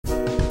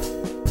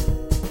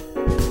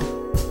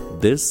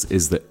This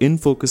is the In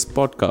Focus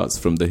podcast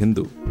from The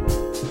Hindu.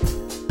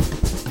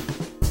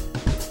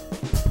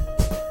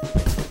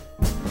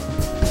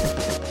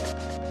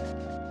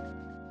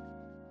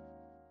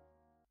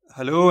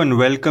 Hello and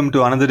welcome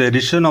to another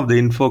edition of the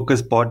In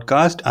Focus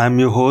podcast. I'm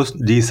your host,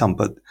 G.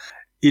 Sampath.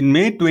 In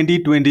May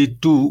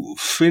 2022,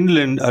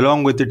 Finland,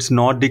 along with its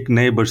Nordic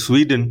neighbor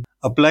Sweden,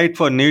 applied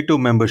for NATO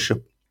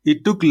membership.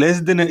 It took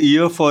less than a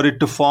year for it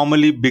to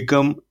formally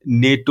become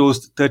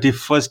NATO's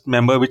 31st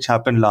member, which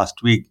happened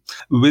last week.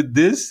 With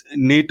this,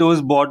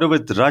 NATO's border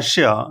with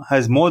Russia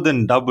has more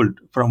than doubled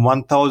from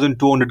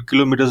 1,200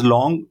 kilometers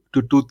long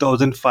to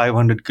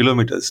 2,500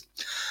 kilometers.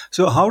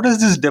 So, how does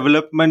this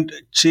development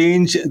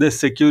change the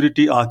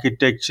security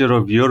architecture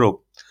of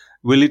Europe?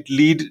 Will it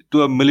lead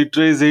to a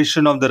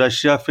militarization of the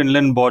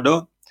Russia-Finland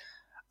border?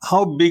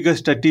 How big a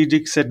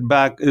strategic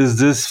setback is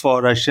this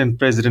for Russian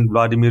President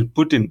Vladimir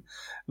Putin?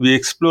 We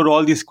explore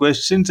all these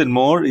questions and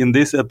more in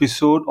this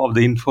episode of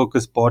the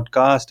InFocus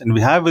podcast. And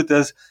we have with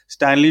us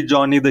Stanley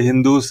Johnny, the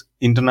Hindu's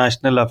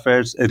International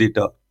Affairs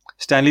editor.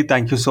 Stanley,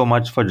 thank you so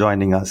much for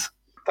joining us.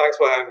 Thanks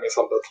for having me,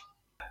 Sampath.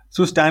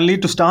 So, Stanley,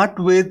 to start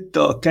with,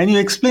 can you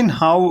explain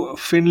how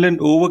Finland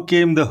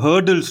overcame the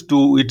hurdles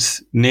to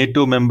its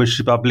NATO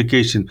membership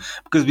application?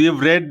 Because we have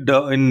read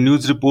in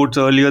news reports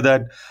earlier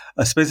that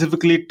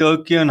specifically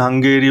Turkey and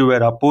Hungary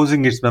were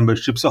opposing its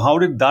membership. So, how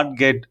did that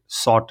get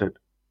sorted?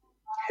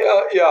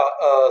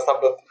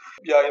 Sampath.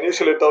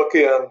 Initially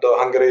Turkey and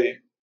Hungary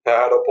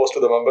had opposed to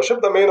the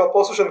membership. The main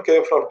opposition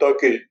came from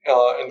Turkey.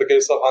 In the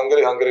case of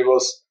Hungary, Hungary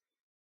was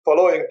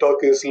following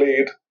Turkey's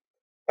lead.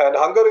 And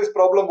Hungary's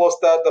problem was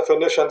that the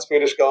Finnish and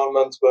Swedish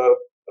governments were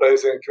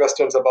raising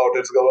questions about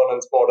its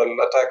governance model,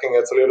 attacking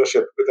its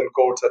leadership within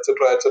courts,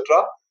 etc., etc.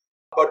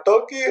 But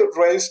Turkey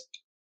raised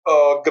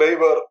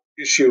graver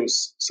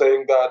issues,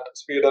 saying that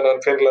Sweden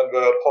and Finland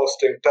were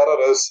hosting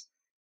terrorists.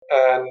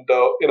 And,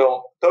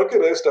 Turkey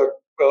raised a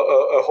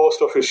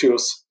host of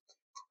issues,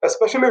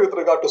 especially with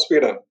regard to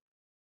Sweden.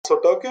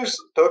 So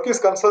Turkey's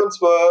concerns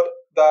were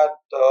that,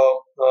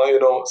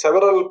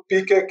 several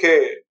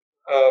PKK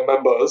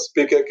members,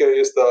 PKK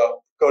is the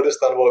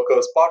Kurdistan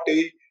Workers'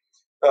 Party,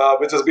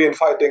 which has been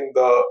fighting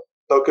the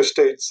Turkish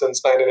state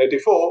since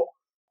 1984,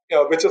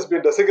 which has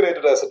been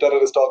designated as a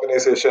terrorist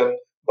organization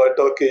by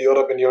Turkey,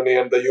 European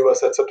Union, the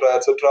US, etc.,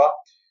 etc.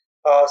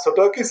 So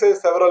Turkey says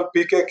several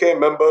PKK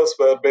members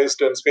were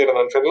based in Sweden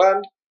and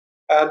Finland.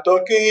 And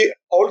Turkey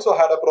also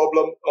had a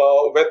problem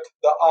with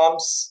the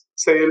arms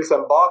sales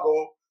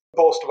embargo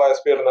imposed by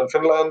Sweden and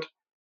Finland.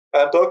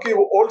 And Turkey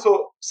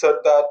also said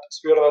that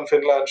Sweden and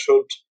Finland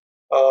should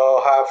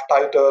have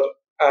tighter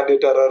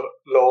anti-terror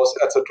laws,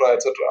 etc.,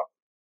 etc.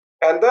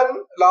 And then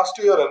last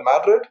year in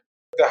Madrid,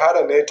 they had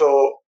a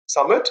NATO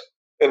summit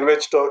in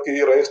which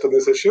Turkey raised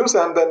these issues,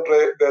 and then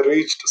they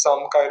reached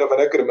some kind of an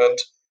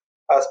agreement.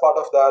 As part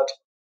of that,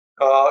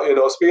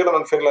 Sweden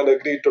and Finland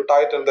agreed to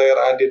tighten their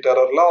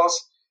anti-terror laws.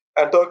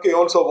 And Turkey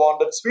also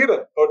wanted Sweden,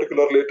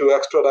 particularly, to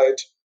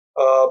extradite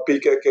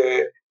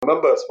PKK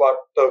members, what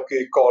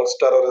Turkey calls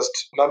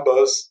terrorist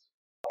members.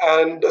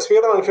 And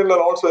Sweden and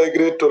Finland also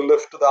agreed to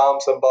lift the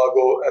arms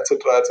embargo,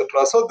 etc.,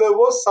 etc. So there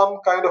was some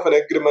kind of an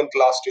agreement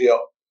last year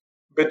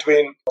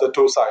between the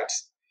two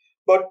sides.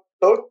 But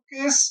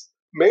Turkey's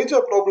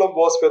major problem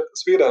was with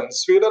Sweden.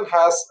 Sweden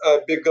has a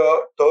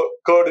bigger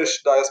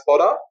Kurdish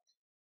diaspora,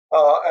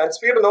 and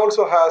Sweden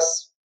also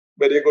has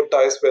very good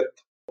ties with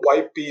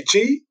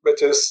YPG,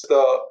 which is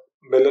the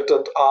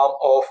militant arm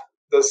of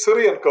the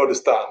Syrian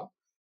Kurdistan.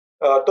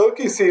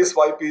 Turkey sees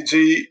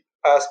YPG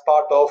as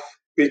part of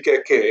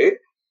PKK,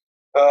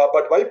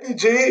 but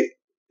YPG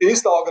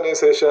is the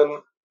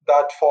organization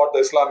that fought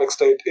the Islamic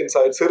State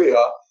inside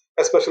Syria,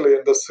 especially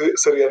in the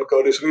Syrian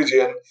Kurdish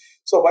region.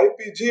 So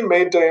YPG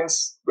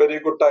maintains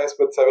very good ties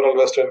with several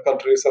Western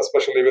countries,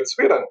 especially with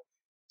Sweden.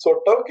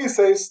 So Turkey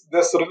says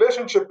this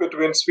relationship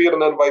between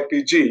Sweden and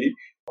YPG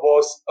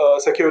was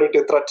a security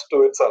threat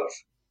to itself.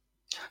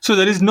 So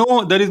there is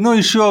no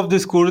issue of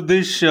this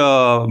Kurdish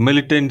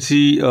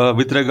militancy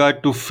with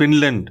regard to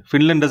Finland.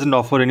 Finland doesn't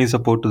offer any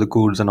support to the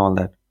Kurds and all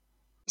that.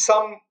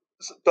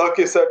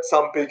 Turkey said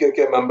some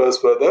PKK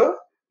members were there,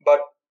 but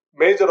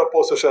major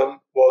opposition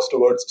was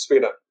towards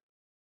Sweden.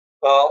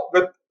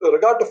 With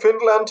regard to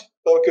Finland,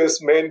 Turkey's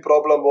main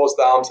problem was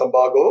the arms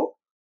embargo.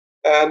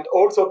 And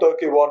also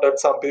Turkey wanted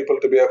some people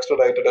to be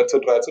extradited,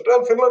 etc., etc.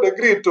 And Finland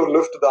agreed to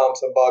lift the arms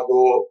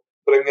embargo,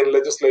 bring in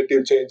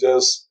legislative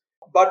changes.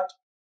 But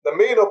the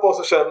main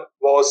opposition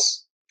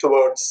was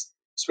towards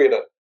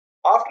Sweden.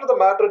 After the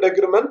Madrid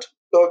agreement,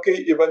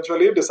 Turkey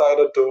eventually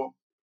decided to,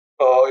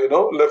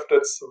 lift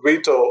its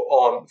veto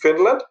on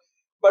Finland.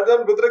 But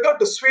then with regard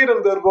to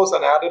Sweden, there was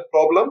an added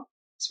problem.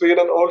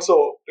 Sweden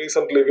also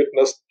recently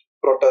witnessed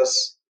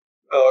protests,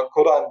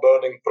 Quran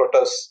burning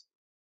protests,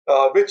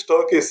 which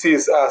Turkey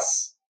sees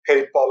as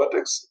hate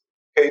politics,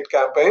 hate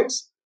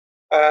campaigns.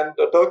 And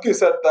Turkey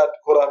said that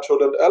Quran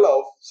shouldn't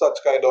allow such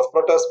kind of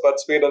protests, but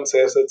Sweden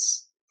says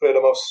it's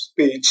freedom of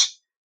speech.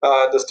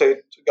 The state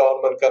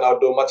government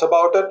cannot do much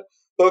about it.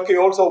 Turkey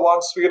also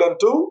wants Sweden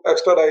to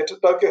extradite.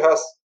 Turkey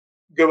has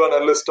given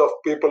a list of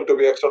people to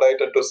be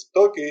extradited to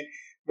Turkey,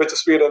 which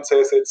Sweden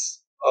says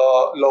its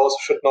laws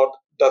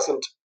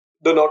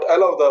do not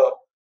allow the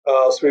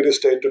Swedish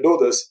state to do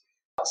this.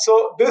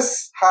 So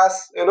this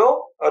has,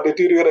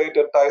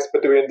 deteriorated ties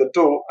between the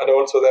two, and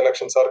also the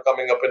elections are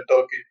coming up in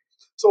Turkey.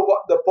 So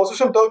what the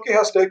position Turkey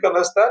has taken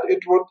is that it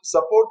would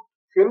support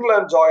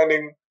Finland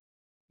joining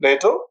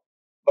NATO,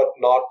 but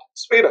not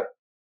Sweden.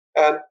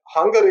 And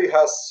Hungary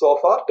has so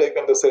far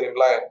taken the same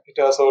line.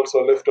 It has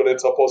also lifted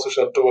its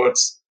opposition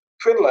towards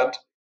Finland,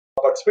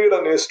 but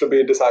Sweden is to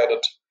be decided.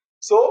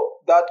 So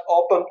that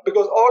opened,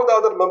 because all the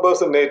other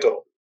members in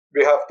NATO,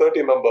 we have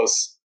 30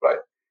 members, right?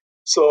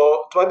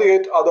 So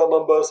 28 other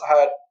members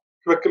had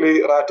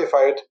quickly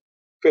ratified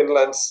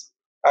Finland's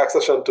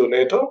accession to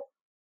NATO.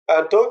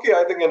 And Turkey,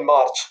 I think in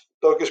March,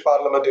 Turkish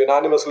parliament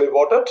unanimously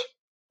voted.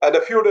 And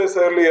a few days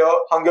earlier,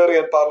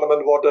 Hungarian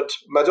parliament voted,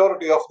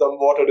 majority of them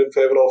voted in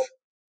favor of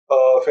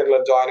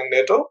Finland joining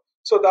NATO.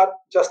 So that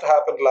just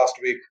happened last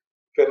week.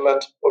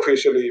 Finland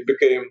officially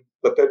became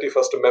the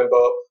 31st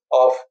member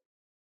of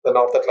the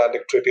North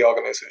Atlantic Treaty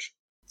Organization.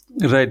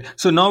 Right.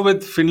 So now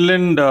with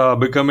Finland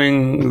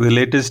becoming the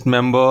latest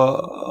member,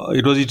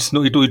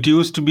 it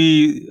used to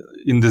be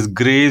in this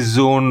gray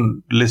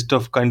zone list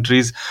of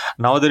countries.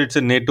 Now that it's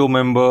a NATO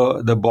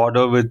member, the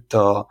border with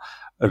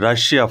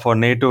Russia for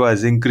NATO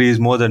has increased,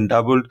 more than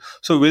doubled.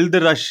 So will the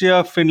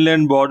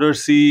Russia-Finland border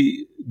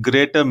see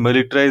greater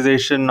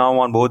militarization now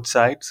on both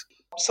sides?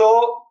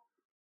 So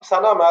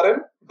Sanna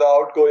Marin, the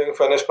outgoing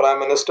Finnish Prime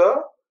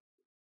Minister,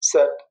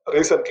 said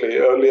recently,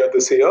 earlier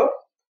this year,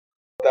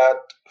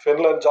 that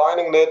Finland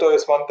joining NATO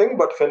is one thing,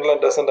 but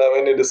Finland doesn't have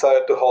any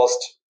desire to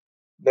host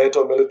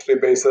NATO military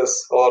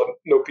bases or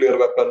nuclear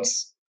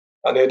weapons,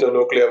 NATO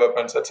nuclear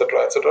weapons,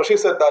 etc., etc. She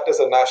said that is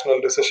a national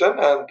decision,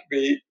 and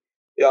we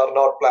are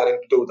not planning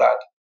to do that.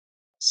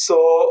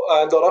 So,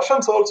 and the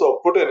Russians also,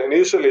 Putin,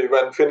 initially,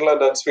 when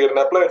Finland and Sweden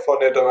applied for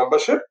NATO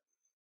membership,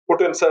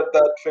 Putin said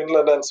that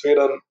Finland and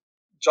Sweden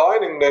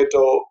joining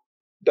NATO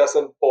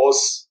doesn't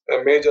pose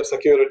a major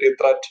security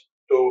threat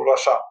to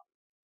Russia.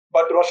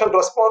 But Russian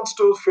response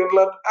to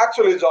Finland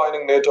actually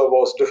joining NATO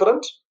was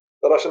different.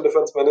 The Russian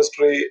Defense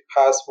Ministry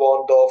has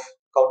warned of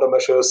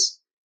countermeasures.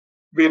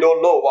 We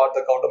don't know what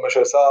the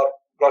countermeasures are.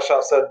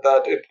 Russia said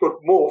that it could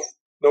move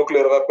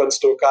nuclear weapons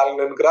to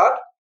Kaliningrad,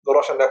 the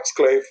Russian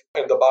exclave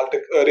in the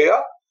Baltic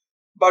area.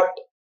 But,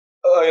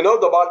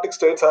 the Baltic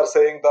states are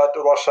saying that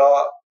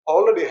Russia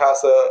already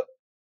has a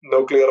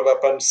nuclear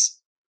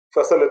weapons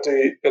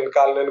facility in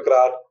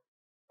Kaliningrad,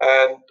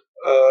 and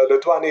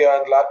Lithuania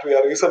and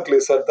Latvia recently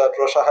said that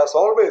Russia has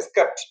always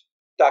kept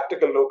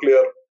tactical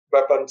nuclear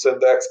weapons in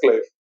the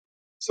exclave.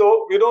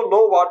 So we don't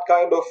know what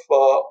kind of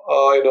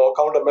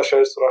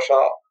countermeasures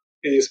Russia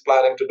is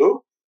planning to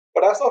do.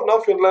 But as of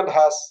now, Finland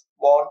has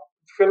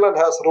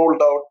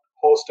ruled out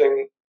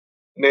hosting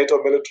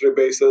NATO military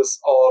bases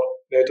or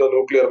NATO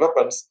nuclear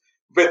weapons,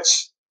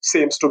 which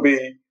seems to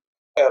be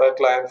a red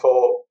line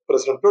for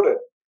President Putin.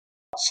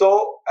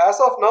 So as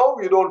of now,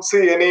 we don't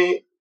see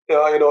any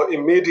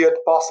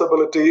immediate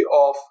possibility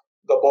of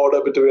the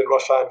border between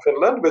Russia and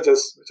Finland, which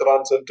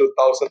runs into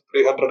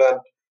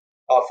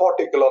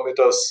 1,340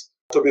 kilometers,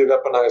 to be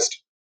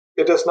weaponized.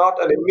 It is not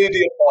an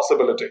immediate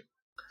possibility.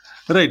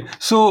 Right.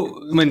 So,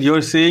 I mean,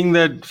 you're saying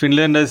that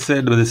Finland has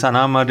said, the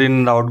Sanna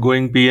Marin, the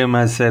outgoing PM,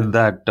 has said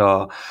that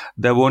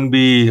there won't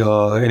be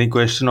any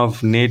question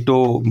of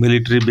NATO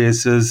military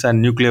bases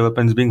and nuclear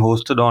weapons being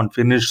hosted on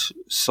Finnish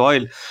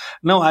soil.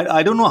 Now,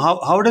 I don't know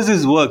how does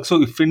this work.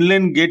 So, if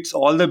Finland gets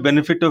all the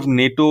benefit of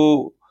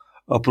NATO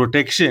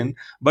protection,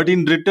 but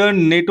in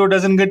return, NATO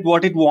doesn't get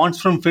what it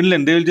wants from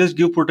Finland. They will just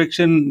give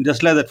protection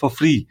just like that for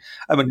free.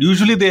 I mean,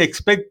 usually they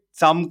expect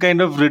some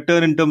kind of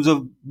return in terms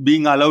of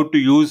being allowed to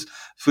use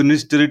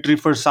Finnish territory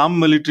for some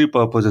military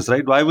purposes,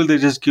 right? Why will they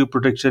just give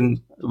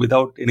protection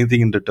without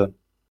anything in return?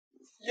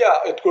 Yeah,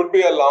 it could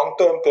be a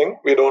long-term thing.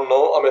 We don't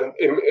know. I mean,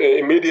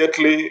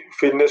 immediately,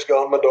 Finnish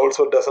government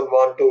also doesn't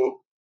want to,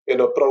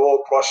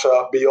 provoke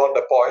Russia beyond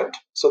a point.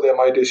 So they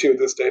might issue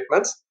these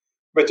statements,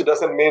 which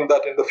doesn't mean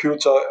that in the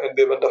future, in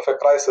the event of a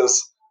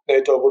crisis,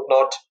 NATO would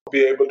not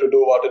be able to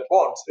do what it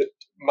wants. It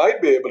might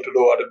be able to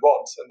do what it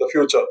wants in the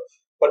future.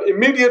 But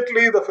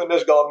immediately, the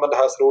Finnish government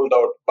has ruled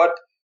out. But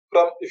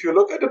if you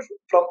look at it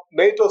from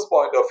NATO's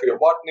point of view,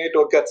 what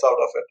NATO gets out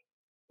of it?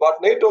 What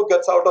NATO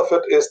gets out of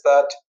it is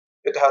that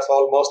it has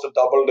almost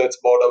doubled its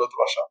border with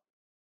Russia.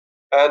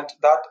 And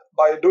that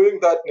by doing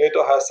that,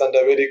 NATO has sent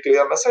a very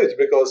clear message,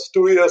 because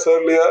 2 years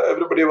earlier,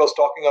 everybody was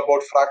talking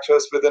about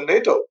fractures within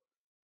NATO.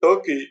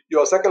 Turkey,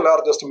 your second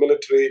largest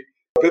military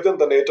within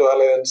the NATO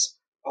alliance,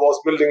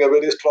 was building a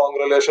very strong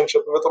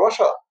relationship with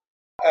Russia.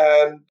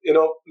 And,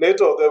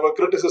 NATO, there were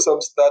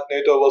criticisms that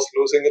NATO was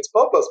losing its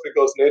purpose,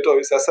 because NATO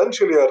is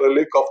essentially a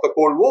relic of the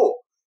Cold War,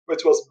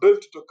 which was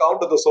built to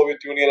counter the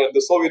Soviet Union, and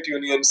the Soviet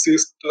Union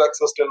ceased to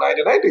exist in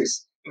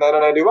 1990s,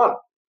 1991.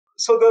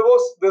 So there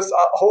was this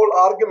whole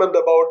argument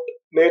about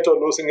NATO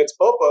losing its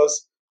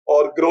purpose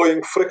or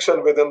growing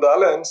friction within the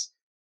alliance.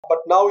 But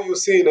now you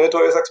see NATO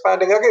is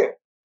expanding again.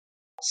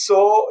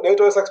 So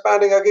NATO is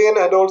expanding again,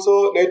 and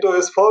also NATO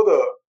is further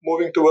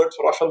moving towards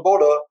Russian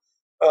border.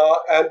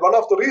 And one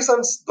of the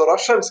reasons the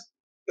Russians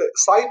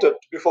cited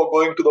before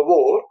going to the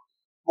war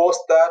was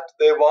that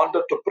they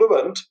wanted to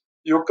prevent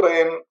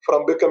Ukraine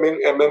from becoming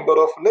a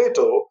member of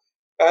NATO.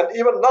 And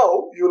even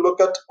now, you look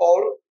at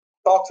all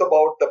talks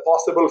about the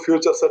possible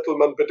future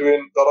settlement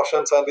between the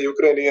Russians and the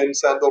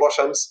Ukrainians, and the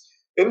Russians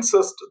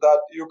insist that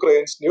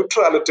Ukraine's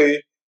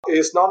neutrality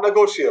is non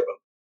negotiable.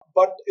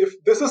 But if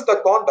this is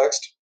the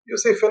context, you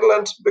see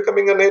Finland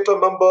becoming a NATO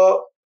member,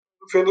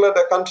 Finland,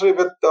 a country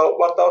with a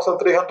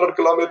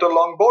 1,300-kilometer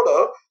long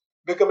border,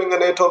 becoming a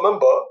NATO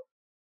member.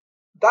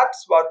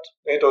 That's what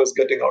NATO is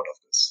getting out of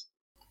this.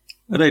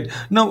 Right.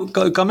 Now,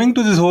 coming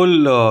to this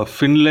whole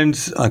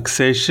Finland's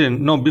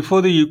accession, no,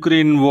 before the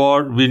Ukraine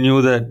war, we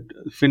knew that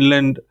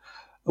Finland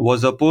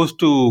was opposed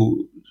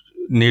to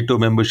NATO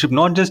membership,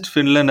 not just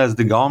Finland as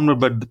the government,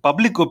 but the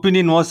public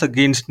opinion was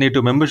against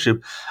NATO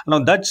membership. Now,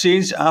 that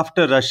changed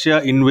after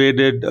Russia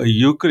invaded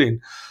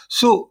Ukraine.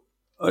 So,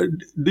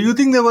 do you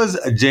think there was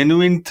a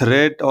genuine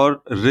threat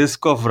or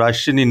risk of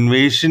Russian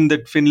invasion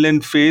that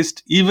Finland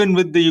faced, even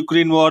with the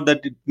Ukraine war,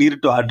 that it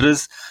needed to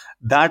address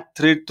that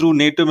threat through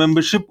NATO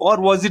membership?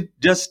 Or was it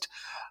just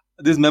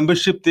this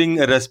membership thing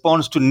a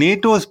response to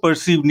NATO's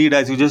perceived need,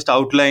 as you just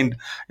outlined,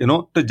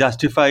 to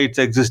justify its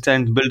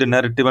existence, build a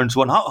narrative, and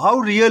so on? How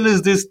real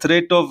is this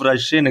threat of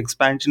Russian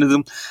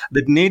expansionism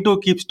that NATO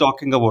keeps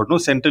talking about? No,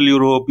 Central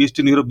Europe,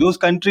 Eastern Europe, those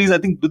countries, I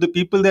think, do the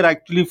people there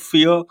actually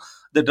fear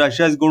that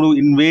Russia is going to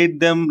invade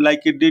them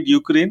like it did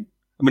Ukraine?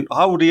 I mean,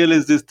 how real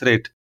is this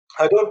threat?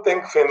 I don't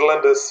think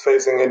Finland is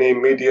facing any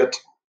immediate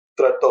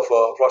threat of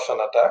a Russian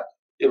attack.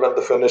 Even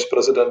the Finnish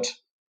president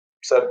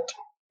said,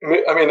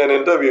 in an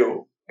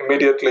interview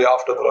immediately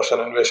after the Russian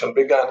invasion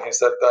began, he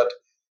said that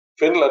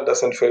Finland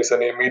doesn't face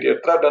any immediate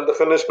threat, and the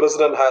Finnish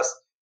president has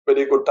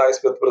very good ties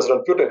with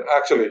President Putin.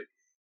 Actually,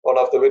 one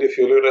of the very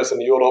few leaders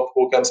in Europe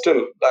who can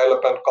still dial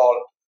up and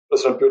call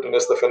President Putin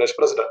is the Finnish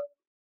president.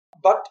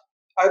 But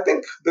I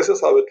think this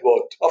is how it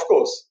worked. Of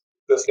course,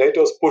 this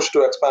NATO's push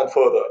to expand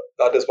further,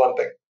 that is one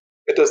thing.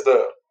 It is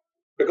there.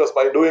 Because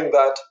by doing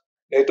that,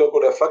 NATO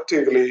could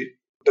effectively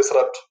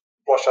disrupt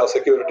Russia's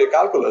security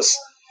calculus.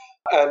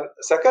 And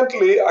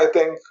secondly, I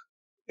think,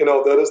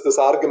 there is this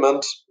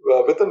argument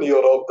within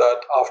Europe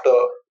that after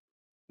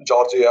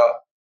Georgia,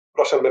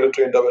 Russian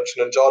military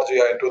intervention in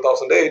Georgia in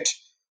 2008,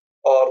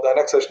 or the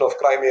annexation of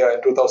Crimea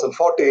in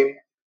 2014,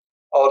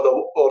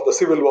 or the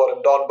civil war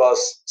in Donbass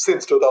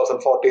since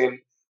 2014,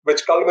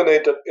 which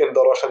culminated in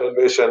the Russian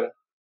invasion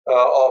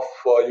of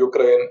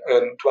Ukraine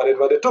in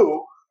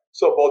 2022.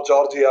 So both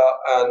Georgia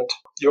and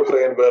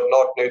Ukraine were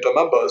not NATO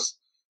members.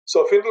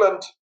 So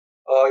Finland,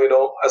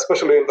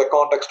 especially in the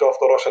context of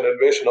the Russian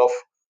invasion of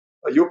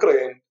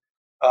Ukraine,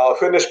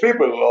 Finnish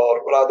people,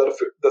 or rather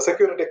the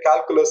security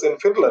calculus in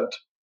Finland,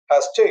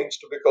 has changed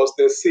because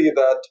they see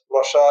that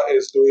Russia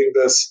is doing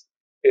this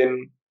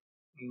in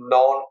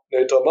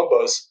non-NATO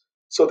members.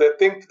 So they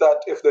think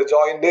that if they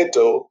join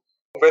NATO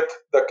with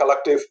the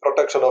collective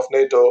protection of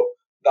NATO,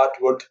 that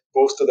would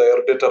boost their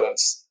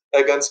deterrence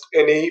against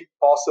any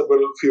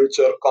possible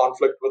future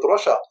conflict with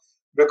Russia.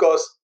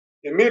 Because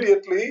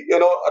immediately,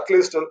 at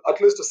least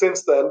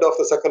since the end of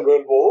the Second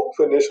World War,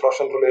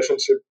 Finnish-Russian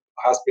relationship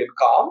has been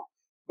calm.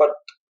 But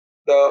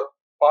the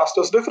past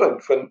is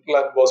different.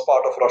 Finland was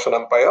part of Russian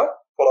Empire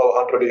for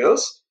over 100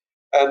 years.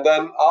 And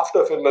then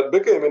after Finland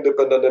became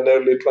independent in the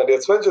early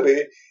 20th century,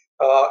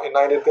 in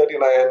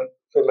 1939,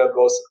 Finland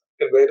was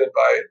invaded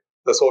by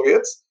the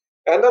Soviets.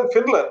 And then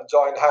Finland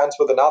joined hands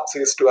with the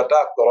Nazis to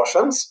attack the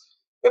Russians.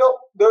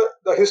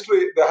 The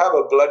history, they have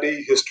a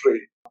bloody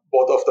history,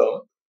 both of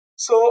them.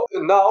 So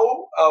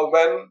now,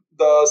 when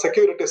the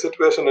security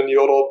situation in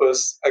Europe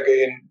is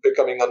again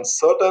becoming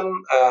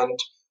uncertain, and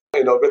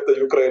with the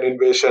Ukraine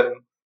invasion,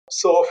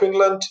 so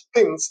Finland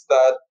thinks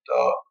that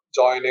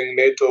joining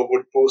NATO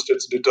would boost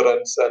its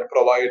deterrence and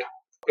provide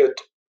it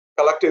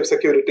collective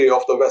security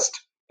of the West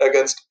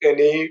against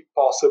any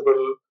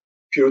possible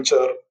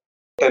future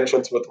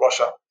tensions with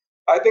Russia.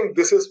 I think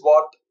this is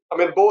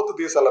both of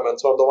these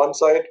elements. On the one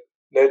side,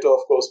 NATO,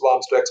 of course,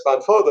 wants to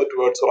expand further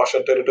towards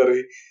Russian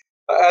territory,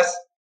 as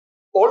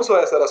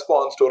a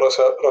response to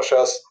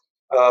Russia's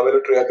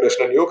military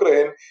aggression in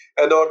Ukraine.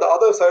 And on the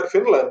other side,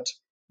 Finland,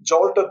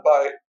 jolted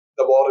by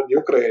the war in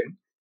Ukraine,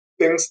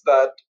 thinks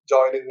that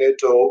joining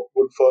NATO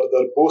would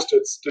further boost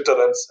its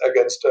deterrence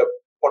against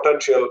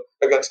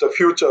a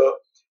future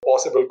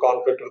possible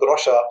conflict with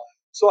Russia.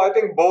 So I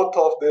think both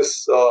of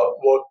this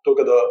work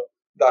together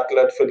that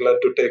led Finland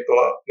to take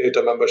the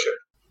NATO membership.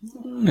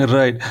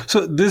 Right.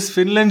 So this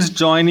Finland's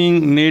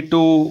joining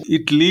NATO,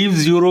 it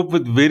leaves Europe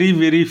with very,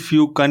 very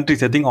few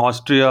countries. I think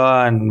Austria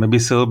and maybe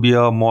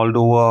Serbia,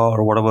 Moldova,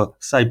 or whatever,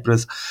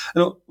 Cyprus.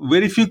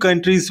 Very few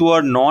countries who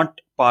are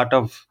not part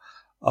of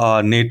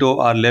NATO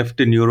are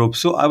left in Europe.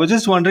 So I was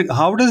just wondering,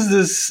 how does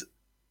this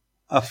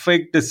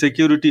affect the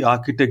security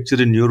architecture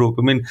in Europe?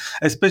 I mean,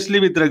 especially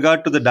with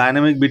regard to the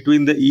dynamic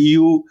between the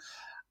EU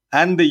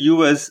and the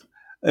US.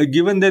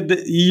 given that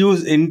the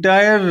EU's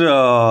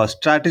entire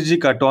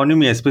strategic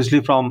autonomy,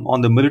 especially from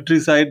on the military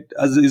side,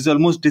 is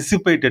almost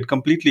dissipated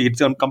completely.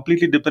 It's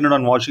completely dependent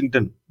on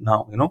Washington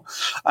now.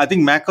 I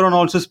think Macron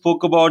also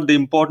spoke about the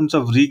importance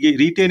of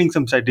retaining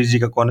some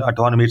strategic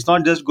autonomy. It's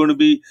not just going to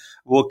be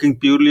working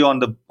purely on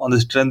the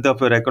strength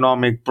of your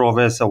economic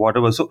prowess or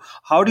whatever. So,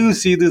 how do you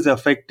see this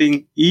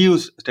affecting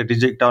EU's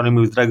strategic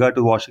autonomy with regard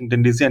to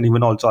Washington DC and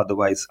even also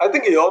otherwise? I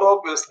think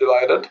Europe is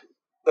divided.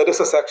 There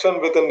is a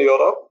section within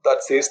Europe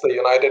that sees the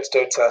United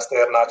States as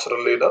their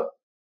natural leader.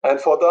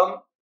 And for them,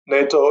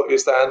 NATO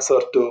is the answer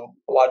to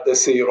what they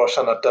see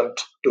Russian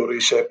attempt to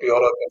reshape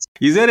Europe.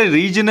 Is there a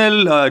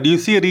regional, do you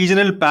see a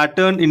regional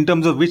pattern in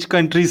terms of which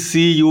countries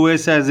see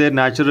US as a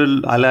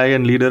natural ally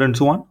and leader and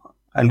so on,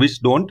 and which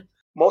don't?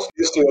 Most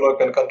East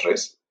European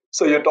countries.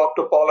 So you talk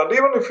to Poland,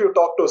 even if you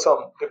talk to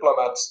some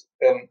diplomats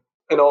in,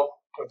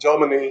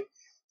 Germany,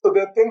 so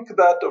they think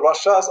that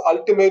Russia's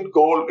ultimate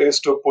goal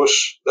is to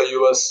push the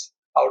US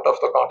out of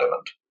the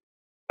continent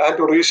and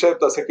to reshape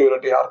the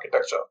security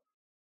architecture.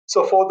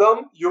 So for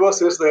them,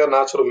 US is their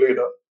natural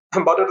leader.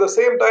 But at the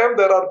same time,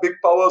 there are big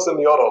powers in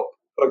Europe.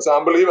 For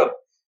example, even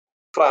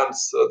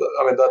France.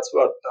 That's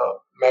what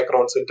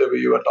Macron's interview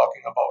you were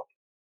talking about.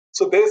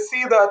 So they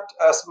see that,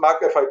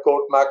 if I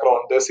quote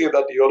Macron, they see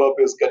that Europe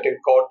is getting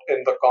caught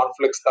in the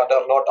conflicts that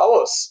are not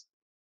ours.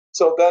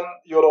 So then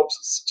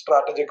Europe's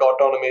strategic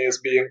autonomy is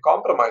being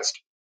compromised.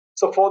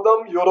 So for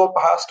them, Europe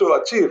has to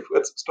achieve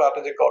its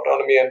strategic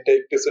autonomy and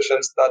take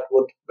decisions that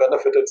would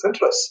benefit its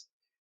interests.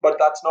 But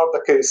that's not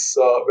the case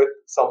with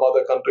some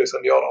other countries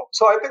in Europe.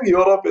 So I think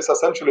Europe is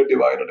essentially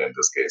divided in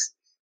this case.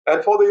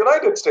 And for the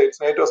United States,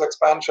 NATO's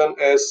expansion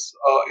is,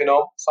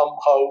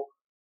 somehow,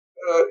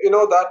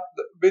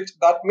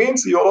 that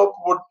means Europe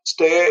would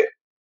stay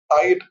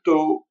tied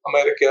to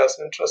America's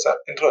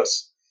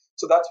interests.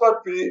 So that's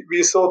what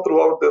we saw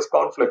throughout this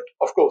conflict.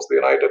 Of course, the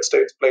United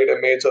States played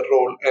a major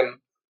role in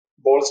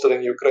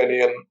bolstering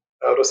Ukrainian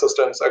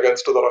resistance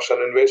against the Russian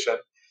invasion.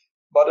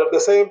 But at the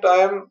same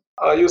time,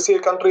 you see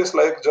countries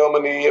like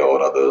Germany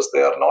or others,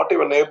 they are not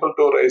even able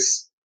to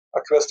raise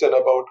a question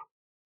about,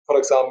 for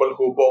example,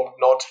 who bombed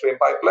Nord Stream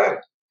pipeline.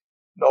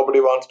 Nobody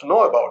wants to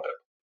know about it.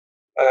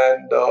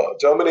 And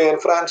Germany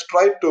and France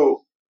tried to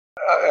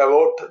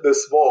avert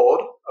this war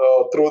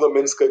through the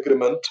Minsk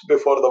agreement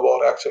before the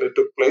war actually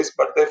took place,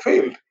 but they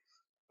failed.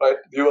 Right,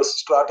 the U.S.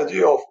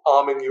 strategy of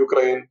arming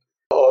Ukraine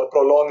or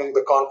prolonging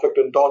the conflict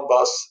in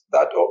Donbass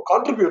that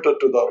contributed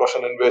to the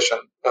Russian invasion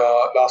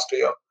last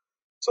year.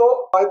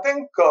 So I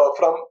think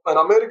from an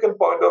American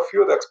point of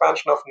view, the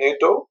expansion of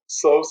NATO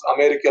serves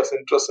America's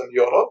interests in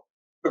Europe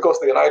because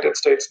the United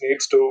States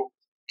needs to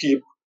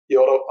keep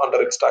Europe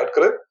under its tight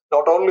grip,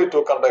 not only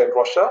to contain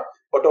Russia,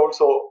 but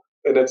also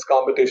in its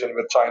competition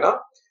with China.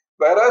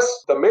 Whereas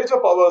the major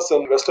powers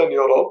in Western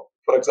Europe,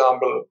 for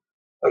example,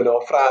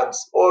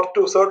 France, or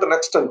to a certain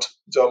extent,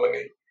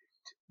 Germany,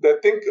 they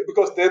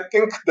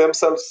think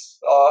themselves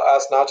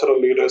as natural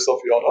leaders of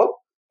Europe,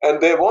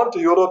 and they want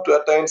Europe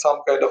to attain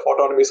some kind of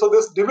autonomy. So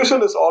this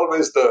division is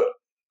always there.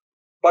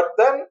 But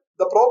then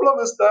the problem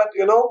is that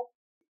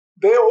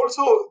they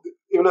also,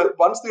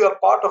 once they are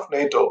part of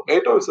NATO,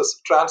 NATO is a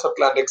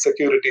transatlantic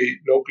security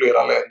nuclear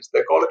alliance.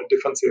 They call it a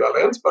defensive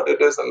alliance, but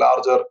it is a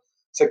larger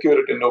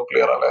security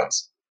nuclear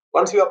alliance.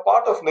 Once you are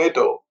part of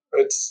NATO,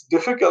 it's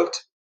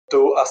difficult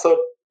to assert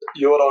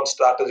your own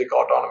strategic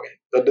autonomy.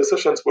 The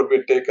decisions would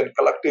be taken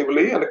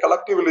collectively, and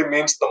collectively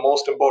means the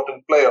most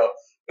important player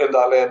in the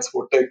alliance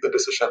would take the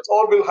decisions,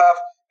 or will have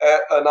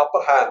an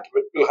upper hand,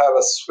 will have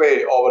a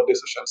sway over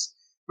decisions,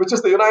 which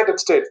is the United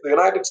States. The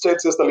United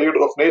States is the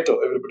leader of NATO.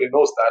 Everybody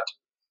knows that.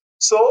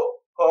 So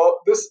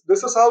this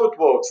is how it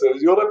works. The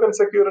European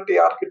security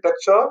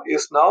architecture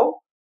is now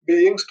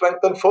being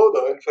strengthened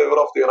further in favor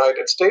of the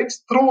United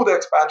States through the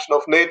expansion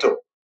of NATO.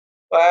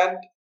 And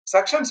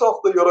sections of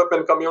the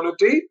European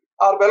community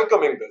are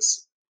welcoming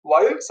this,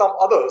 while some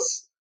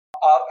others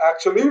are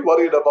actually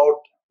worried about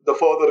the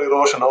further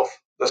erosion of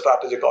the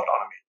strategic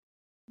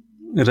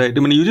autonomy. Right. I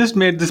mean, you just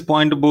made this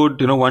point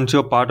about, once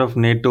you're part of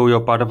NATO,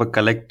 you're part of a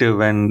collective,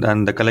 and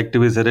the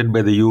collective is headed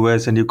by the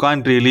US, and you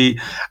can't really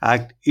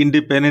act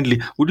independently.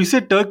 Would you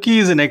say Turkey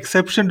is an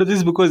exception to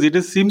this because it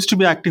seems to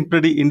be acting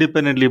pretty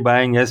independently,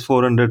 buying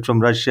S-400 from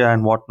Russia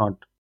and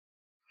whatnot?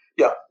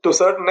 Yeah, to a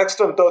certain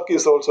extent, Turkey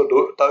is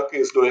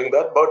doing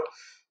that, but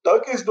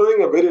Turkey is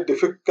doing a very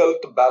difficult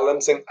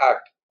balancing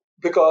act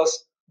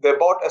because they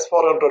bought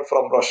S-400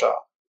 from Russia.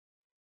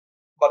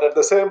 But at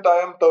the same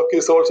time, Turkey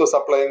is also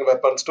supplying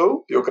weapons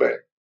to Ukraine.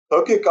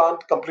 Turkey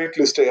can't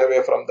completely stay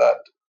away from that.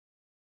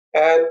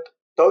 And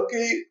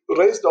Turkey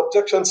raised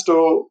objections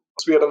to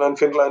Sweden and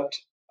Finland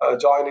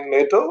joining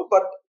NATO,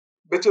 but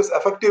which is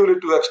effectively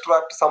to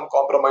extract some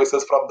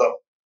compromises from them.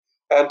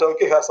 And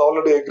Turkey has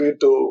already agreed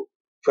to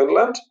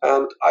Finland.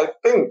 And I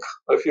think,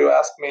 if you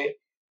ask me,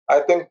 I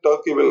think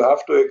Turkey will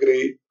have to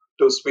agree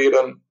to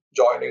Sweden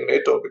joining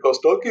NATO because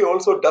Turkey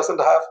also doesn't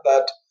have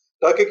that.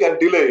 Turkey can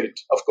delay it,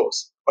 of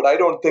course, but I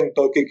don't think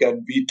Turkey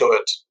can veto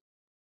it.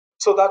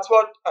 So that's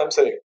what I'm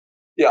saying.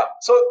 Yeah,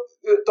 so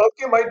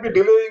Turkey might be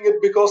delaying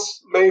it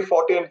because May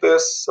 14th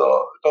is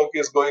Turkey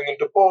is going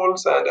into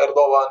polls and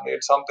Erdogan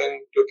needs something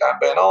to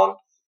campaign on.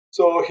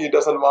 So he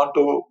doesn't want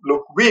to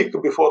look weak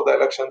before the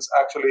elections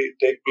actually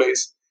take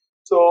place.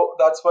 So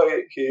that's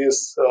why he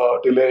is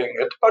delaying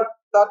it. But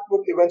that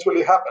would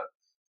eventually happen.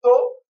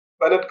 So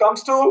when it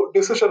comes to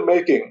decision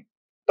making,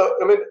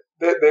 I mean,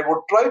 they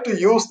would try to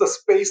use the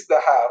space they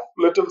have,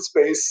 little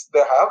space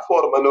they have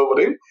for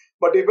maneuvering,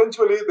 but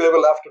eventually they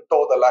will have to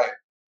toe the line.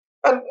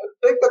 And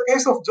take the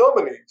case of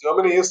Germany.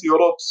 Germany is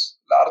Europe's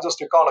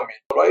largest economy,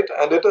 right?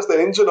 And it is the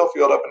engine of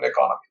European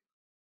economy.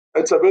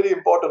 It's a very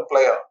important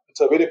player. It's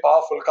a very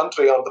powerful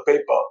country on the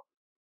paper.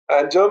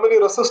 And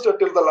Germany resisted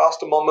till the last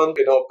moment,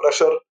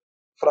 pressure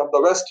from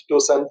the West to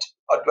send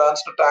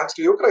advanced tanks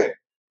to Ukraine.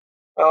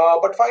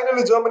 But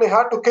finally, Germany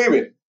had to cave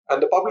in.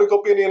 And the public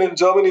opinion in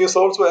Germany is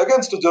also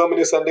against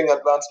Germany sending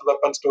advanced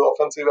weapons to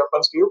offensive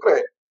weapons to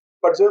Ukraine.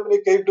 But Germany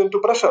caved into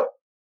pressure.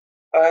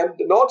 And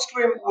Nord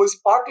Stream was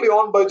partly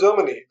owned by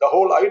Germany. The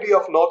whole idea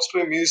of Nord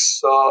Stream is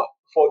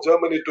for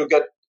Germany to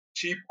get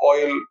cheap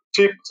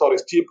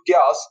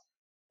gas,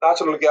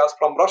 natural gas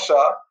from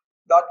Russia.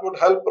 That would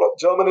help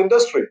German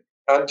industry.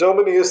 And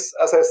Germany is,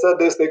 as I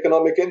said, is the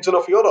economic engine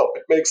of Europe.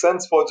 It makes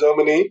sense for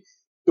Germany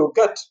to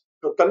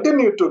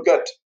continue to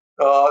get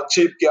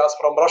cheap gas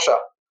from Russia.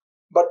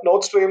 But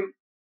Nord Stream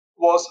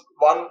was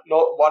one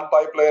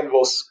pipeline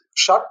was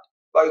shut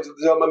by the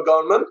German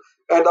government,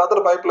 and the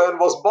other pipeline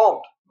was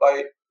bombed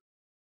by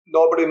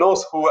nobody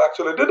knows who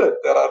actually did it.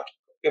 There are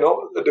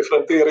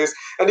different theories,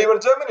 and even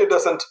Germany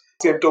doesn't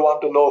seem to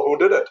want to know who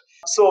did it.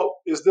 So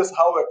is this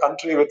how a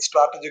country with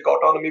strategic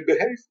autonomy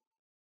behaves?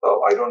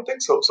 I don't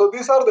think so. So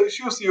these are the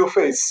issues you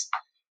face.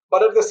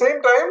 But at the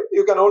same time,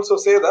 you can also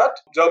say that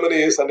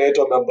Germany is a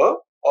NATO member,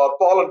 or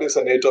Poland is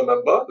a NATO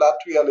member,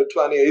 Latvia,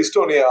 Lithuania,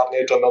 Estonia are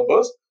NATO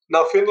members.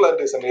 Now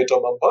Finland is a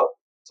NATO member.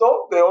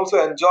 So they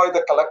also enjoy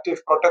the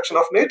collective protection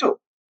of NATO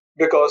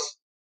because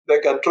they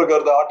can trigger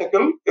the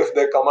article if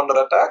they come under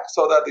attack,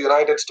 so that the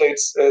United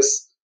States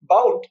is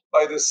bound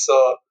by this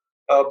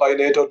by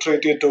NATO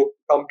treaty to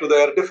come to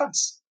their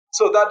defense.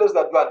 So that is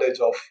the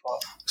advantage of.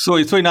 So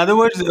in other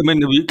words, I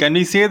mean, can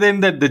we say then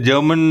that the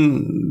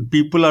German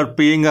people are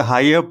paying a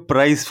higher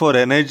price for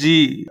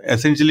energy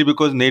essentially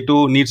because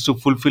NATO needs to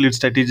fulfill its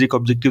strategic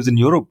objectives in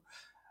Europe?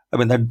 I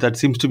mean, that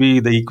seems to be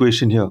the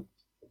equation here.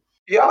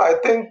 Yeah, I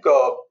think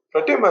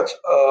pretty much.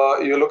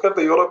 You look at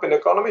the European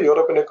economy.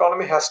 European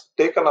economy has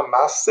taken a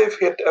massive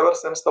hit ever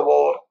since the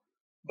war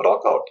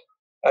broke out,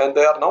 and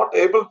they are not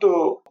able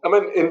to. I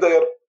mean, in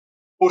their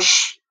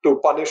push to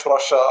punish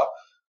Russia,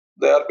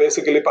 they are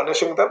basically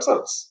punishing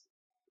themselves,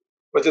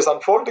 which is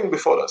unfolding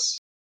before us.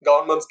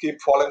 Governments keep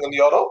falling in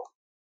Europe.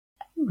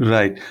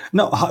 Right.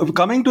 Now,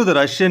 coming to the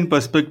Russian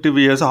perspective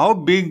here, so how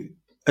big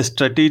a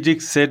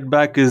strategic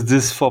setback is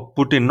this for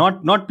Putin?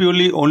 Not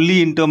purely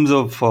only in terms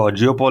of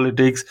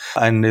geopolitics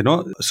and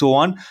so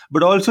on,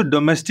 but also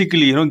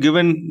domestically.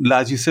 Given,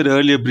 as you said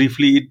earlier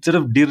briefly, it sort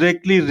of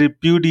directly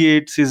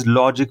repudiates his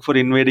logic for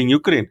invading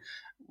Ukraine,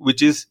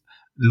 which is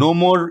no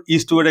more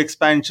eastward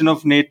expansion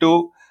of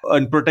NATO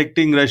and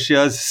protecting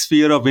Russia's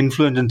sphere of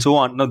influence and so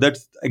on. Now,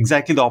 that's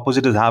exactly the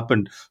opposite has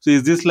happened. So,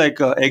 is this like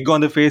a egg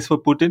on the face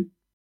for Putin?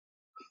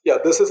 Yeah,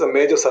 this is a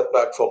major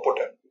setback for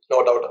Putin,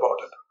 no doubt about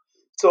it.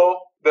 So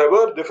there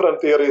were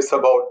different theories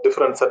about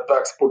different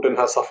setbacks Putin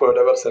has suffered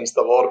ever since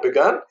the war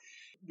began.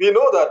 We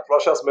know that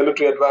Russia's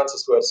military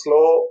advances were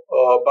slow,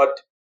 but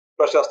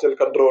Russia still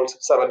controls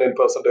 17%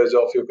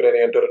 of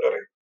Ukrainian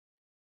territory.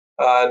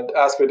 And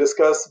as we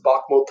discussed,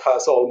 Bakhmut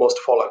has almost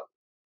fallen.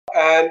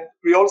 And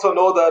we also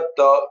know that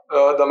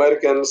the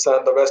Americans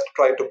and the West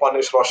tried to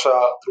punish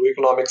Russia through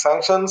economic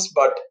sanctions,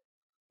 but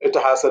it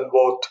hasn't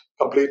worked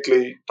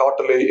completely,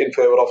 totally in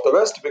favor of the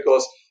West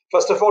because,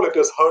 first of all, it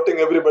is hurting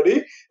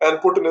everybody, and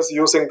Putin is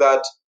using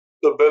that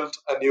to build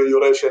a new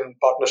Eurasian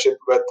partnership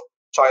with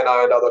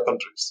China and other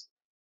countries.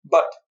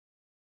 But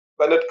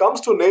when it comes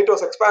to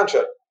NATO's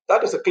expansion,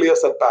 that is a clear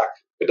setback.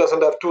 It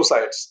doesn't have two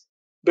sides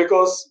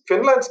because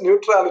Finland's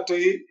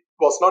neutrality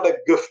was not a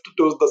gift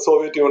to the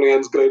Soviet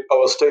Union's great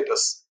power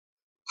status.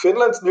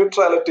 Finland's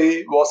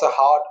neutrality was a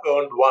hard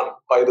earned one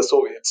by the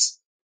Soviets.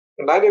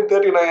 In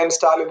 1939,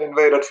 Stalin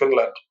invaded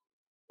Finland,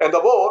 and the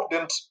war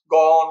didn't go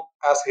on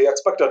as he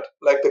expected,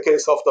 like the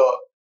case of the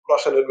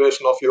Russian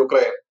invasion of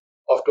Ukraine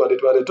of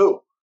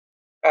 2022.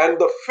 And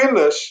the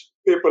Finnish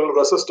people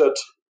resisted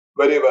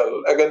very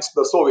well against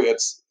the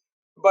Soviets.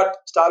 But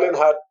Stalin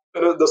had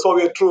the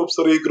Soviet troops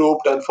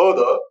regrouped and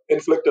further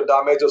inflicted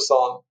damages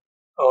on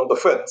the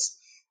Finns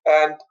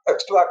and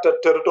extracted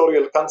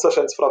territorial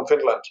concessions from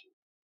Finland.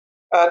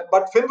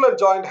 But Finland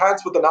joined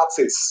hands with the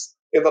Nazis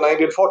in the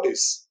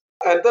 1940s.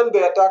 And then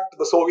they attacked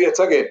the Soviets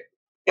again.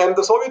 And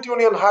the Soviet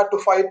Union had to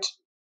fight,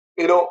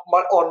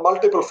 on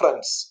multiple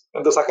fronts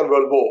in the Second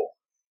World War.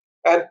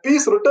 And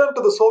peace returned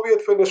to the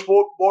Soviet-Finnish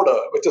border,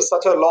 which is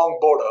such a long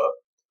border,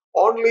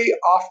 only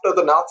after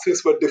the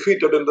Nazis were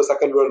defeated in the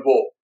Second World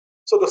War.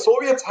 So the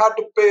Soviets had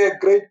to pay a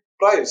great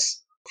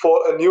price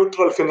for a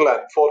neutral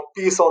Finland, for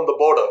peace on the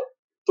border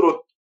through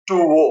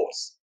two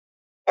wars.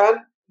 And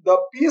the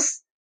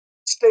peace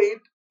stayed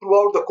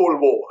throughout the Cold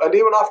War and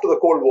even after the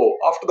Cold War.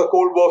 After the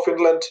Cold War,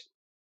 Finland,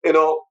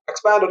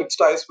 expanded its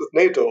ties with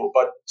NATO,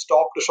 but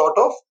stopped short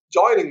of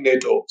joining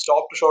NATO,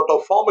 stopped short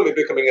of formally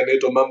becoming a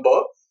NATO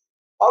member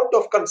out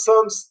of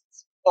concerns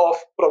of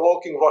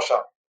provoking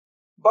Russia.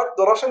 But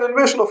the Russian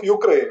invasion of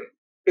Ukraine,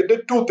 it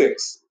did two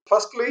things.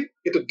 Firstly,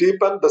 it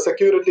deepened the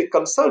security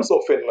concerns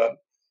of Finland.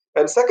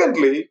 And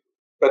secondly,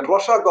 when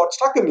Russia got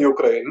stuck in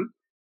Ukraine,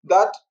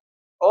 that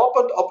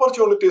opened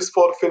opportunities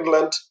for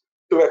Finland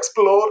to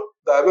explore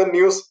the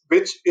avenues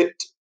which it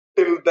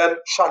till then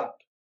shunned,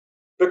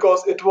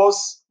 because it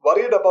was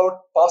worried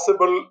about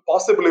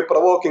possibly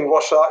provoking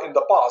Russia in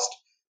the past.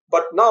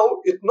 But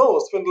now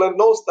Finland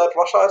knows that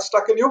Russia is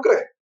stuck in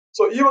Ukraine.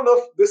 So even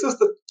if this is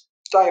the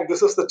time,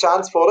 this is the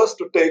chance for us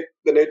to take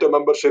the NATO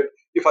membership,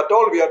 if at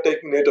all we are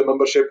taking NATO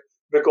membership,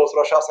 because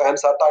Russia's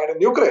hands are tied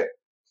in Ukraine.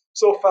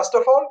 So first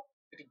of all,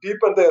 it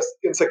deepened their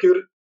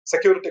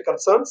security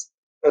concerns.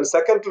 And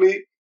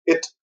secondly,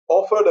 it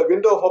offered a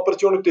window of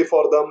opportunity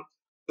for them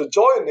to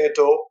join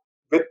NATO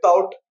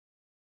without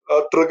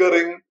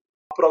triggering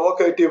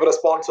provocative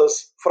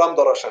responses from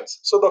the Russians.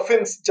 So the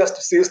Finns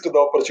just seized the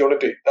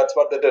opportunity. That's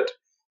what they did.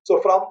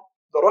 So from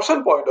the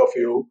Russian point of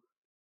view,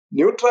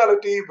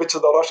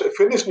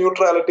 Finnish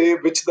neutrality,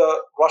 which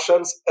the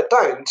Russians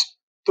attained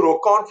through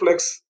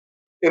conflicts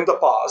in the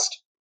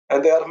past,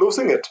 and they are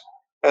losing it.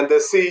 And they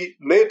see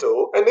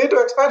NATO, and NATO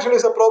expansion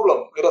is a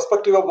problem,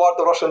 irrespective of what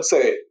the Russians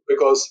say,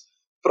 because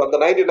from the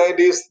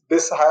 1990s,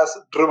 this has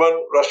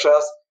driven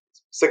Russia's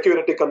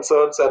security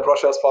concerns and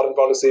Russia's foreign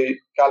policy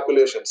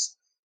calculations.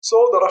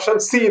 So the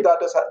Russians see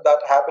that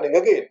happening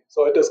again.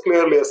 So it is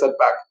clearly a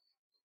setback.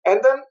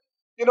 And then,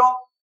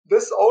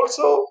 this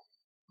also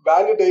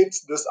validates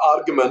this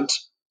argument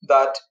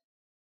that,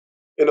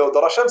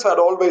 the Russians had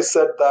always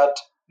said that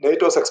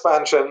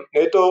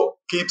NATO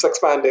keeps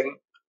expanding,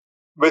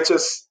 which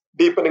is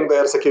deepening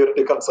their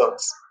security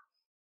concerns.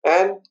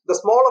 And the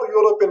smaller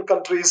European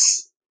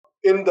countries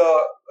in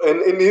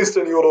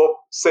Eastern Europe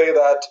say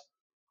that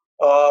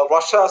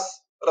Russia's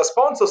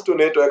responses to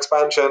NATO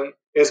expansion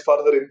is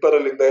further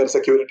imperiling their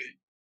security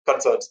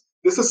concerns.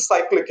 This is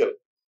cyclical.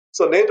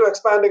 So NATO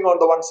expanding on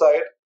the one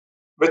side,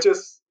 which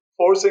is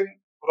forcing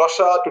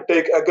Russia to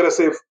take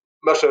aggressive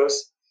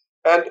measures,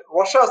 and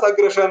Russia's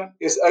aggression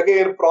is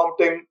again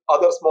prompting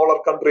other smaller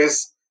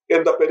countries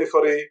in the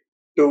periphery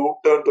to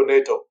turn to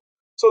NATO.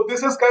 So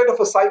this is kind of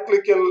a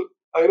cyclical,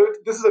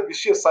 this is a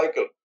vicious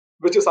cycle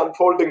which is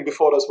unfolding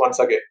before us once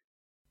again.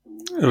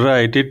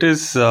 Right. It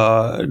is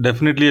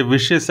definitely a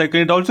vicious cycle.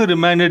 It also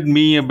reminded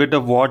me a bit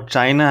of what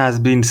China has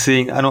been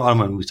saying. I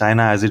mean,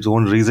 China has its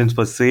own reasons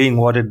for saying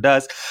what it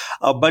does,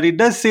 but it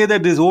does say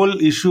that this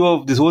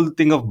whole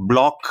thing of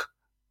bloc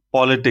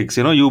politics,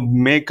 you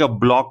make a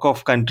block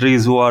of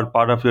countries who are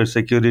part of your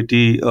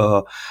security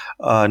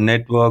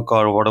network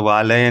or whatever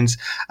alliance,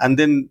 and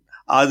then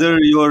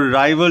your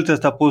rivals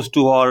are supposed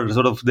to, or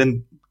sort of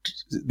then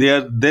they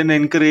are then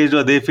encouraged,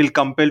 or they feel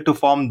compelled to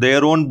form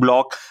their own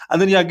block, and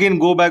then you again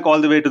go back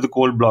all the way to the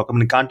cold block. I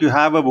mean, can't you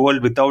have a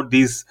world without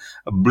these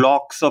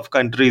blocks of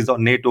countries, or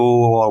NATO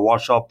or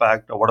Warsaw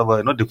Pact or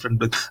whatever,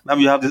 different? Now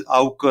you have this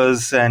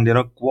AUKUS and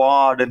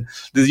Quad, and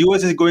the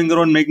US is going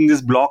around making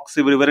these blocks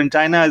everywhere, and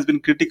China has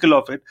been critical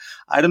of it.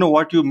 I don't know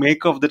what you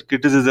make of that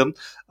criticism.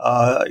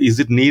 Is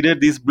it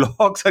needed, these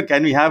blocks, or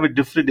can we have a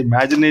different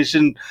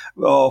imagination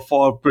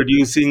for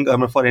producing,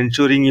 for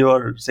ensuring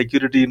your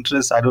security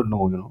interests? I don't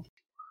know.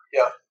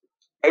 Yeah,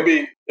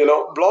 maybe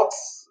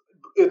blocks.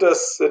 It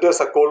is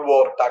a Cold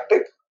War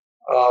tactic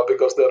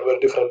because there were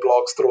different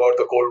blocks throughout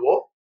the Cold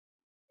War,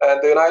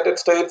 and the United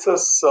States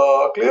is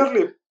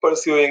clearly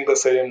pursuing the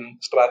same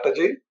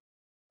strategy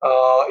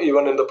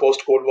even in the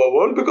post-Cold War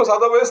world, because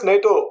otherwise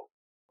NATO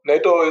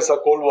is a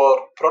Cold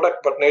War product,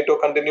 but NATO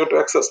continued to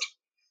exist.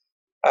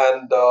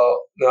 And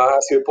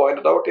as you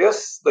pointed out,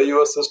 yes, the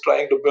US is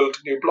trying to build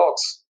new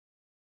blocks,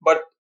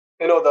 but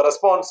the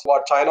response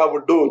what China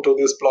would do to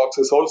these blocks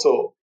is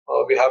also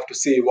we have to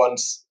see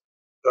once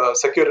the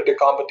security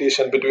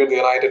competition between the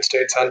United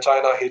States and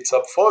China heats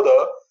up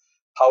further.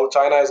 How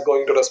China is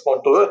going to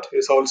respond to it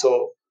is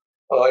also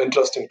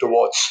interesting to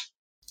watch.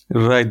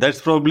 Right.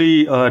 That's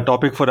probably a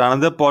topic for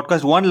another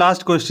podcast. One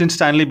last question,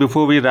 Stanley,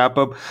 before we wrap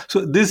up.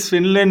 So this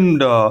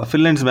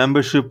Finland's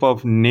membership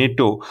of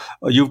NATO,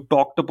 you've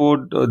talked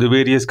about the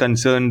various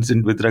concerns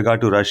with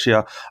regard to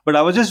Russia. But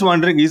I was just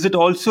wondering, is it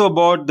also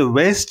about the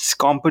West's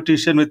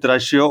competition with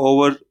Russia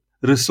over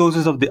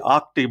resources of the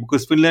Arctic?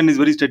 Because Finland is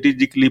very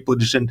strategically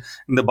positioned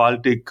in the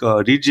Baltic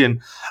region,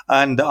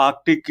 and the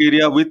Arctic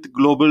area with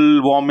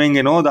global warming,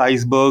 the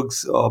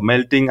icebergs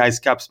melting, ice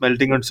caps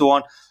melting, and so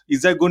on.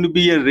 Is there going to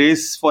be a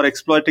race for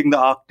exploiting the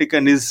Arctic,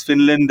 and is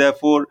Finland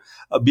therefore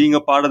being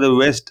a part of the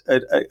West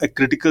a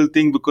critical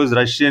thing, because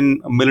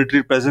Russian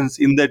military presence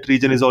in that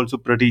region is also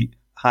pretty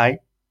high?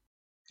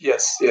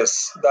 Yes.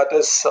 That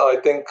is, I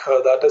think,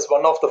 that is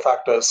one of the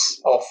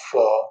factors of,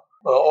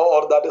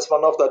 or that is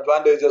one of the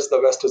advantages the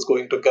West is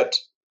going to get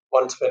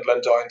once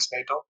Finland joins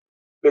NATO,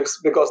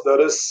 because there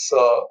is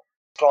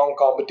strong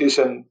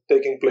competition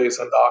taking place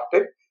in the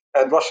Arctic,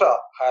 and Russia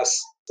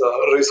has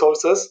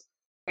resources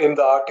in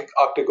the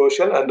Arctic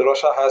Ocean, and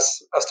Russia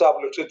has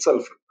established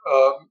itself.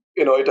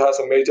 It has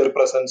a major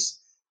presence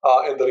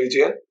in the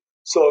region.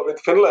 So with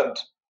Finland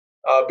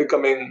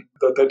becoming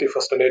the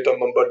 31st NATO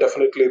member,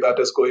 definitely that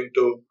is going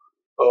to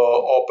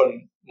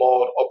open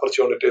more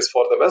opportunities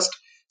for the West.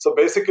 So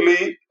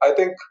basically, I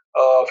think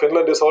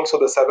Finland is also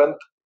the seventh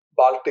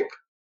Baltic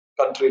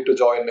country to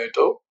join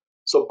NATO.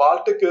 So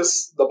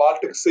the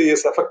Baltic Sea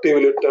is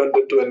effectively turned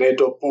into a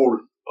NATO pool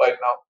right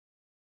now,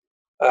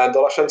 and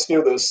the Russians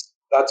knew this.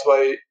 That's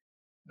why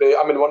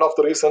one of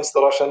the reasons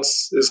the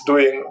Russians is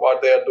doing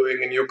what they are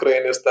doing in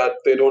Ukraine is that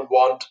they don't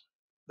want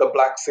the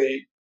Black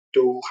Sea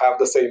to have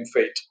the same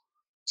fate.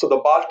 So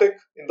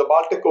in the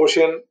Baltic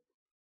Ocean,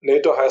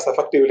 NATO has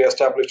effectively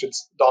established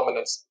its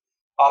dominance.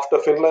 After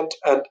Finland,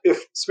 and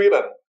if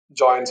Sweden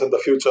joins in the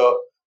future,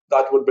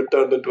 that would be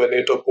turned into a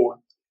NATO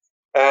pool.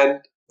 And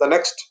the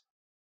next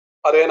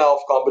arena of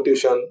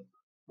competition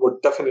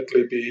would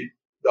definitely be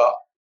the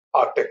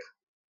Arctic,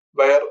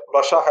 where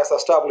Russia has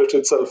established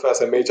itself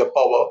as a major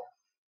power,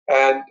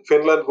 and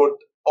Finland would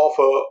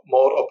offer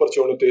more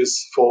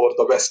opportunities for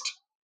the West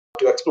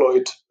to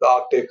exploit the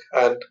Arctic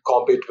and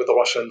compete with the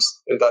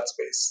Russians in that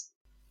space.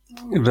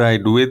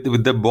 Right,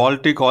 with the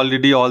Baltic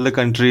already, all the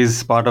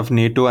countries part of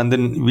NATO, and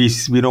then we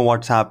know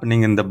what's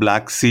happening in the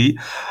Black Sea,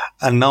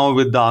 and now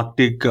with the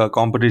Arctic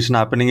competition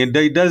happening, it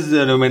does.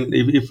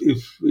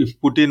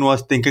 If Putin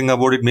was thinking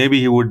about it,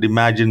 maybe he would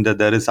imagine that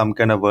there is some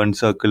kind of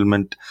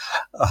encirclement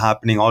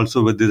happening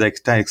also with this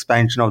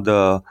expansion of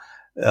the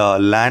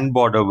land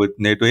border with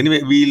NATO.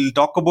 Anyway, we'll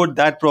talk about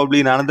that probably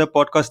in another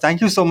podcast.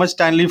 Thank you so much,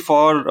 Stanley,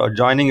 for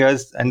joining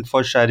us and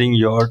for sharing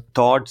your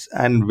thoughts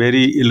and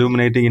very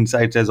illuminating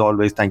insights as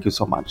always. Thank you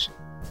so much.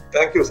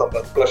 Thank you,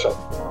 Sampath. Pleasure.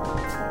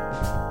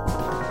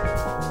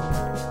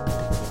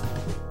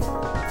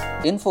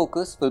 In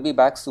Focus will be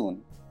back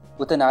soon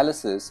with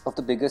analysis of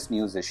the biggest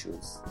news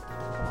issues.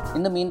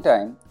 In the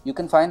meantime, you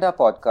can find our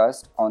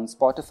podcast on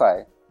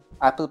Spotify,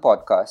 Apple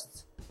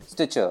Podcasts,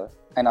 Stitcher,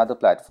 and other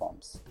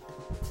platforms.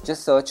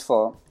 Just search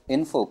for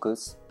In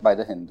Focus by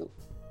The Hindu.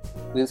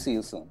 We'll see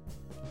you soon.